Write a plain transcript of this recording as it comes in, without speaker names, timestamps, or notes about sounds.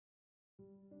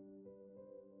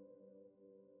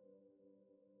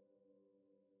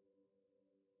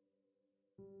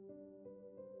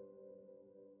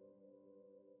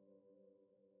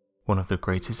One of the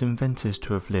greatest inventors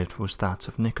to have lived was that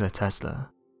of Nikola Tesla.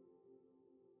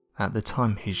 At the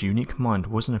time, his unique mind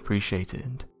wasn't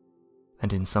appreciated,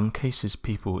 and in some cases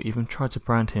people even tried to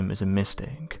brand him as a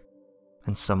mystic,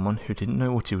 and someone who didn't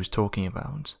know what he was talking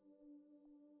about.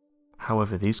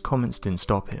 However, these comments didn't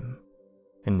stop him,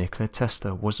 and Nikola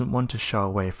Tesla wasn't one to shy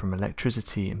away from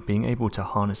electricity and being able to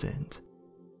harness it.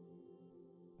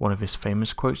 One of his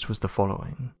famous quotes was the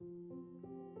following: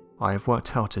 "I have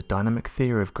worked out a dynamic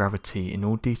theory of gravity in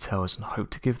all details and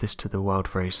hope to give this to the world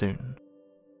very soon."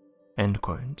 End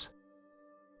quote.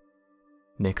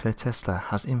 Nikola Tesla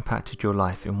has impacted your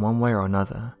life in one way or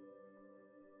another.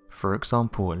 For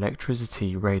example,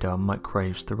 electricity, radar,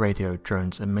 microwaves, the radio,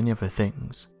 drones, and many other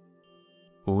things.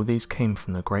 All these came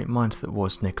from the great mind that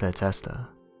was Nikola Tesla.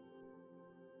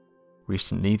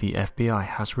 Recently, the FBI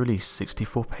has released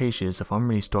 64 pages of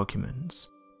unreleased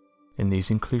documents, and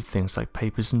these include things like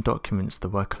papers and documents that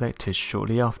were collected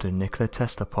shortly after Nikola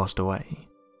Tesla passed away.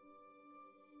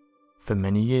 For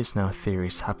many years now,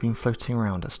 theories have been floating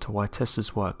around as to why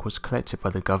Tesla's work was collected by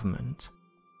the government.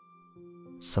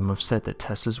 Some have said that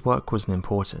Tesla's work wasn't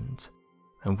important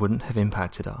and wouldn't have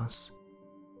impacted us,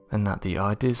 and that the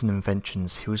ideas and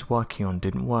inventions he was working on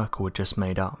didn't work or were just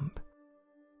made up.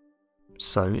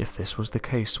 So if this was the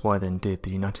case, why then did the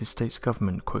United States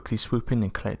government quickly swoop in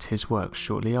and collect his work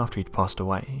shortly after he'd passed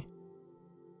away?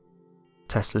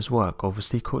 Tesla's work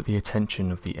obviously caught the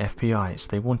attention of the FBI as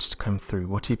they wanted to comb through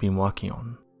what he'd been working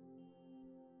on.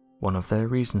 One of their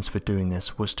reasons for doing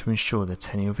this was to ensure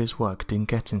that any of his work didn't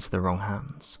get into the wrong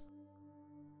hands.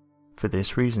 For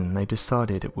this reason, they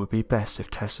decided it would be best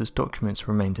if Tesla's documents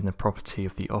remained in the property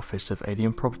of the Office of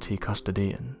Alien Property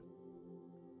Custodian.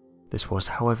 This was,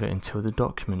 however, until the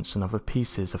documents and other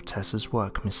pieces of Tesla's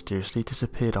work mysteriously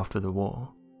disappeared after the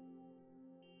war.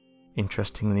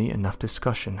 Interestingly, enough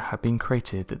discussion had been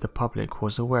created that the public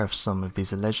was aware of some of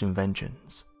these alleged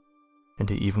inventions, and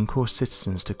it even caused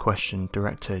citizens to question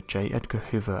director J. Edgar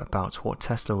Hoover about what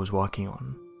Tesla was working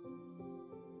on.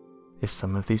 It's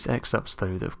some of these excerpts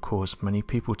though that have caused many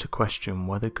people to question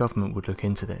why the government would look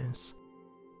into this,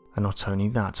 and not only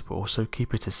that but also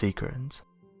keep it a secret.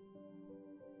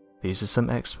 These are some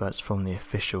excerpts from the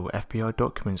official FBI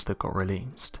documents that got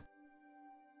released.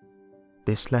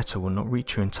 This letter will not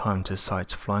reach you in time to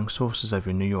sight flying saucers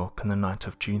over New York on the night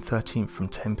of June 13th from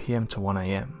 10 PM to 1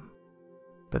 AM,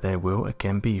 but there will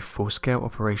again be full-scale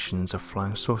operations of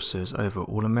flying saucers over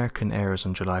all American areas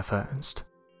on July 1st.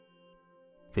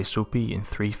 This will be in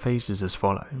 3 phases as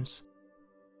follows: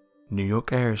 New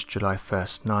York areas July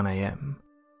 1st 9 AM,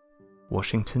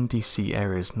 Washington DC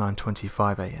areas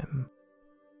 9:25 AM,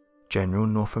 General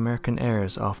North American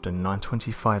areas after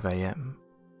 9:25 AM,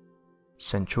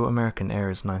 Central American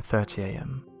areas 9:30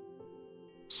 AM,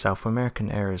 South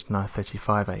American areas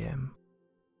 9:35 AM.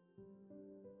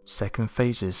 Second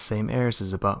phases same areas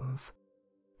as above,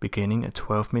 beginning at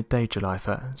 12 midday July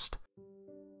 1st.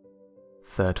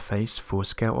 Third phase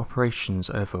full-scale operations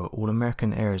over all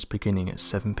American areas beginning at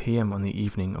 7 PM on the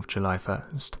evening of July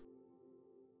 1st.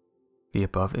 The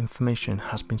above information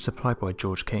has been supplied by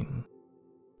George King,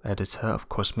 editor of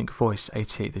Cosmic Voice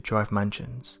 88 The Drive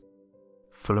Mansions,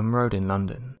 Fulham Road in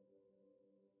London.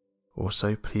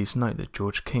 Also, please note that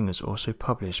George King has also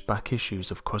published back issues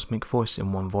of Cosmic Voice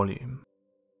in 1 volume.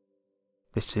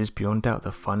 This is beyond doubt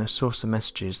the finest source of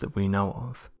messages that we know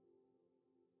of.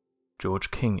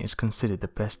 George King is considered the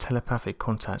best telepathic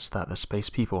contacts that the space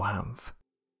people have,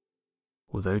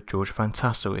 although George Van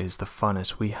Tassel is the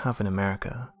finest we have in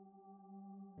America.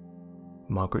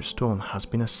 Margaret Storm has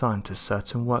been assigned to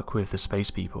certain work with the space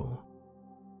people.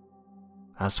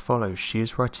 As follows, she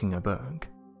is writing a book,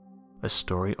 a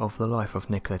story of the life of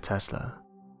Nikola Tesla,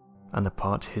 and the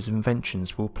part his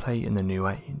inventions will play in the new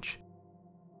age.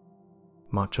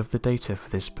 Much of the data for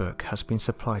this book has been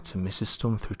supplied to Mrs.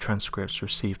 Storm through transcripts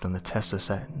received on the Tesla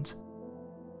set,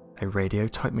 a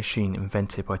radio-type machine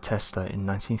invented by Tesla in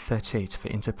 1938 for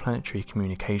interplanetary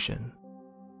communication.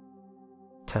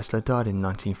 Tesla died in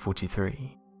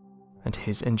 1943, and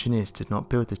his engineers did not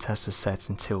build the Tesla set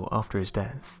until after his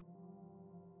death.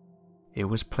 It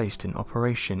was placed in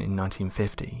operation in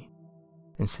 1950,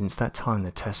 and since that time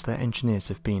the Tesla engineers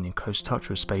have been in close touch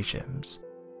with spaceships.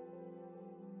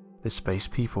 The space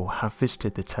people have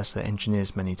visited the Tesla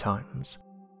engineers many times,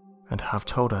 and have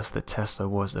told us that Tesla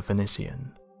was a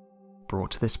Venetian,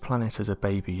 brought to this planet as a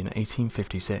baby in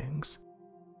 1856,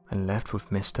 and left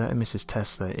with Mr. and Mrs.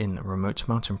 Tesla in a remote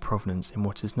mountain province in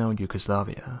what is now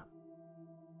Yugoslavia.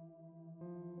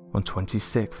 On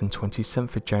 26th and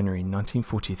 27th of January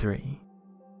 1943,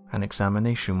 an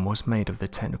examination was made of the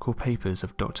technical papers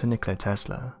of Dr. Nikola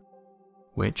Tesla,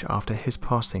 which after his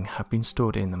passing had been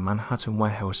stored in the Manhattan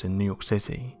warehouse in New York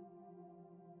City.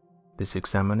 This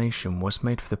examination was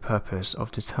made for the purpose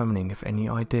of determining if any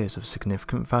ideas of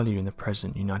significant value in the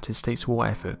present United States war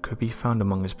effort could be found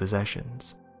among his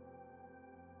possessions.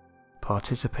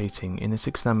 Participating in this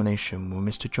examination were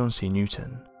Mr. John C.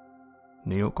 Newton,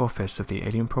 New York office of the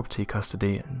Alien Property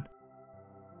Custodian,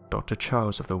 Dr.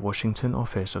 Charles of the Washington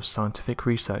Office of Scientific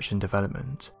Research and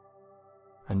Development,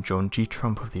 and John G.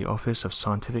 Trump of the Office of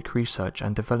Scientific Research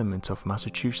and Development of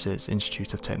Massachusetts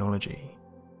Institute of Technology.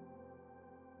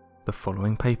 The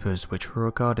following papers, which were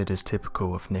regarded as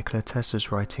typical of Nikola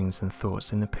Tesla's writings and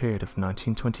thoughts in the period of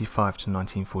 1925 to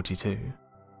 1942,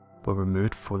 were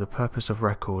removed for the purpose of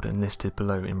record and listed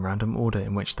below in random order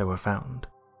in which they were found,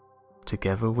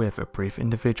 together with a brief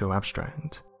individual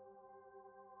abstract.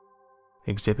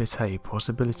 Exhibit A: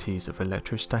 Possibilities of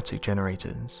Electrostatic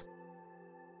Generators.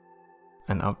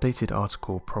 An updated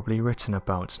article probably written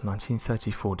about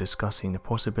 1934 discussing the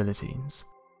possibilities,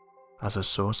 as a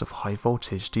source of high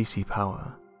voltage DC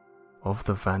power, of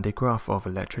the Van de Graaff of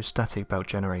electrostatic belt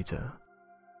generator.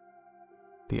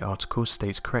 The article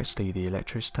states correctly the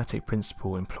electrostatic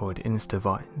principle employed in this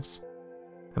device,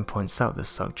 and points out that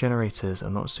such generators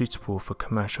are not suitable for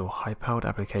commercial high-powered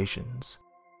applications,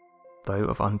 though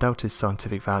of undoubted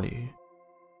scientific value.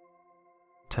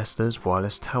 Tesla's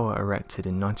wireless tower erected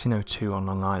in 1902 on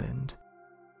Long Island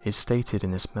is stated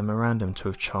in this memorandum to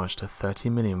have charged to 30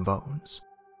 million volts.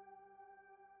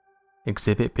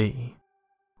 Exhibit B: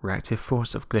 Reactive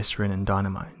force of glycerin and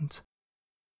dynamite.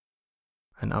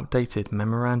 An updated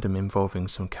memorandum involving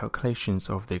some calculations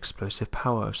of the explosive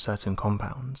power of certain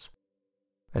compounds,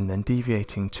 and then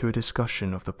deviating to a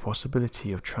discussion of the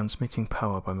possibility of transmitting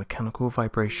power by mechanical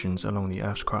vibrations along the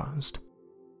Earth's crust.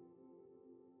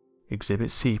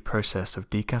 Exhibit C: Process of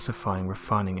degasifying,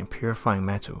 refining and purifying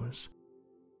metals.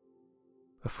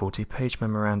 A 40-page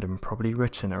memorandum probably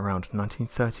written around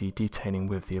 1930 detailing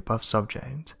with the above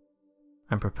subject,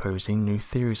 and proposing new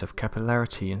theories of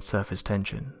capillarity and surface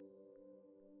tension.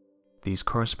 These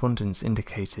correspondence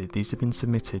indicated these had been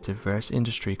submitted to various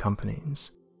industry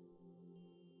companies.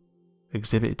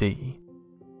 Exhibit D: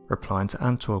 Replying to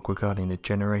Antorg regarding the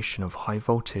generation of high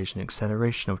voltage and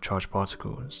acceleration of charged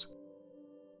particles.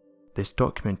 This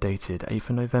document dated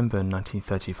 8th November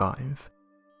 1935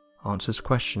 answers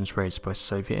questions raised by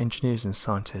Soviet engineers and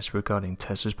scientists regarding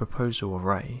Tesla's proposal of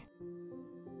Ray.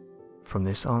 From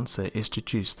this answer is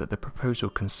deduced that the proposal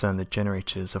concerned the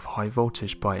generators of high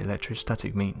voltage by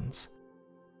electrostatic means.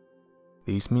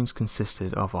 These means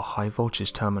consisted of a high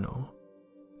voltage terminal,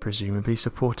 presumably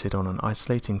supported on an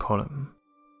isolating column,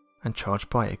 and charged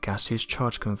by a gaseous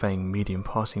charge conveying medium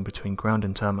passing between ground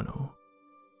and terminal.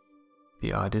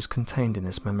 The ideas contained in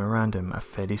this memorandum are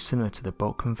fairly similar to the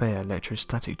bulk conveyor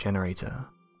electrostatic generator,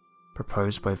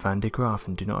 proposed by Van de Graaff,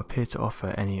 and do not appear to offer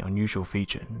any unusual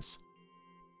features."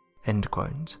 End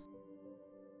quote.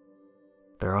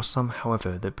 There are some,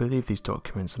 however, that believe these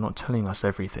documents are not telling us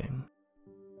everything,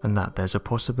 and that there's a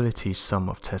possibility some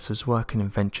of Tesla's work and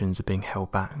inventions are being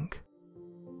held back.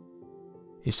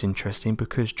 It's interesting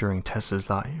because during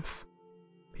Tesla's life,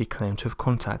 he claimed to have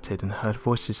contacted and heard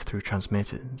voices through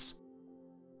transmitters.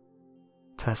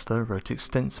 Tesla wrote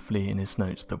extensively in his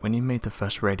notes that when he made the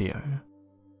first radio,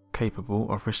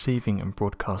 capable of receiving and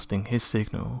broadcasting his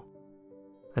signal,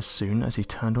 as soon as he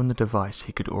turned on the device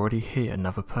he could already hear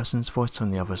another person's voice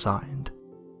on the other side.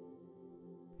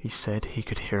 He said he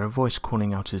could hear a voice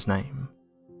calling out his name,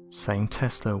 saying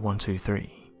Tesla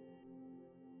 123.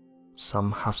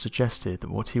 Some have suggested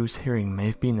that what he was hearing may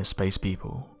have been the space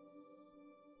people.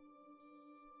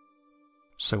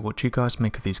 So what do you guys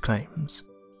make of these claims?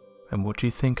 And what do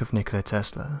you think of Nikola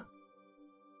Tesla?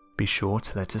 Be sure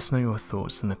to let us know your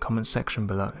thoughts in the comment section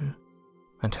below,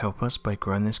 and help us by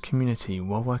growing this community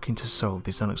while working to solve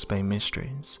these unexplained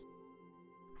mysteries.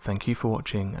 Thank you for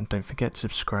watching, and don't forget to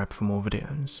subscribe for more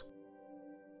videos.